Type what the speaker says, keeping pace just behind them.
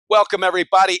Welcome,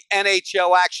 everybody.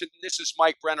 NHL action. This is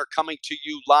Mike Brenner coming to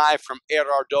you live from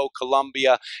Erardo,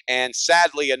 Colombia. And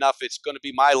sadly enough, it's going to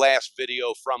be my last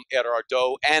video from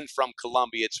Erardo and from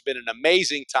Colombia. It's been an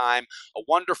amazing time, a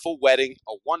wonderful wedding,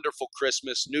 a wonderful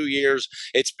Christmas, New Year's.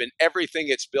 It's been everything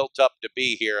it's built up to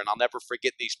be here, and I'll never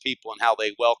forget these people and how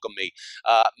they welcome me.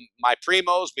 My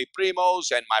primos,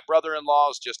 and my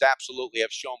brother-in-laws just absolutely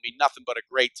have shown me nothing but a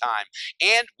great time.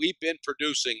 And we've been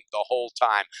producing the whole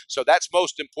time. So that's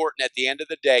most important at the end of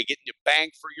the day, getting you bang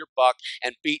for your buck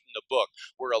and beating the book.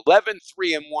 We're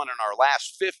 11-3-1 in our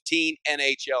last 15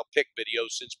 NHL pick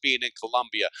videos since being in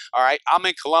Colombia. All right, I'm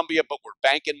in Colombia, but we're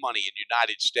banking money in the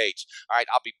United States. All right,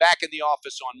 I'll be back in the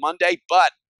office on Monday,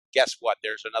 but guess what?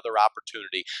 There's another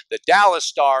opportunity. The Dallas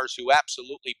Stars, who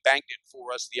absolutely banked it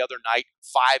for us the other night,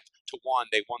 5-1.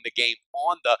 They won the game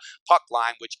on the puck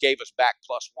line, which gave us back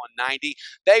plus 190.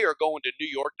 They are going to New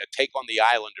York to take on the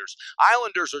Islanders.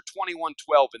 Islanders are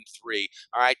 21-12-3.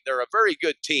 All right, they're a very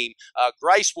good team.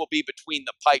 Grice will be between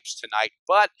the pipes tonight,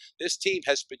 but this team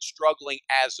has been struggling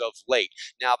as of late.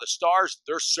 Now, the Stars,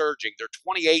 they're surging. They're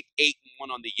 28-8-1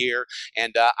 on the year,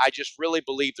 and I just really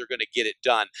believe they're going to get it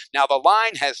done. Now, the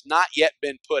line has not yet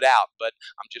been put out, but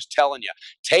I'm just telling you,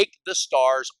 take the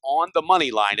Stars on the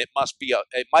money line. It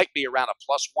might be around a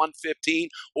plus 115,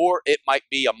 or it might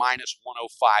be a minus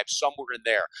 105, somewhere in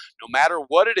there. No matter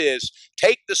what it is,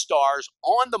 take the Stars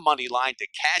on the money line to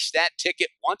cash that ticket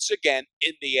once again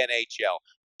in the NHL.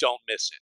 Don't miss it.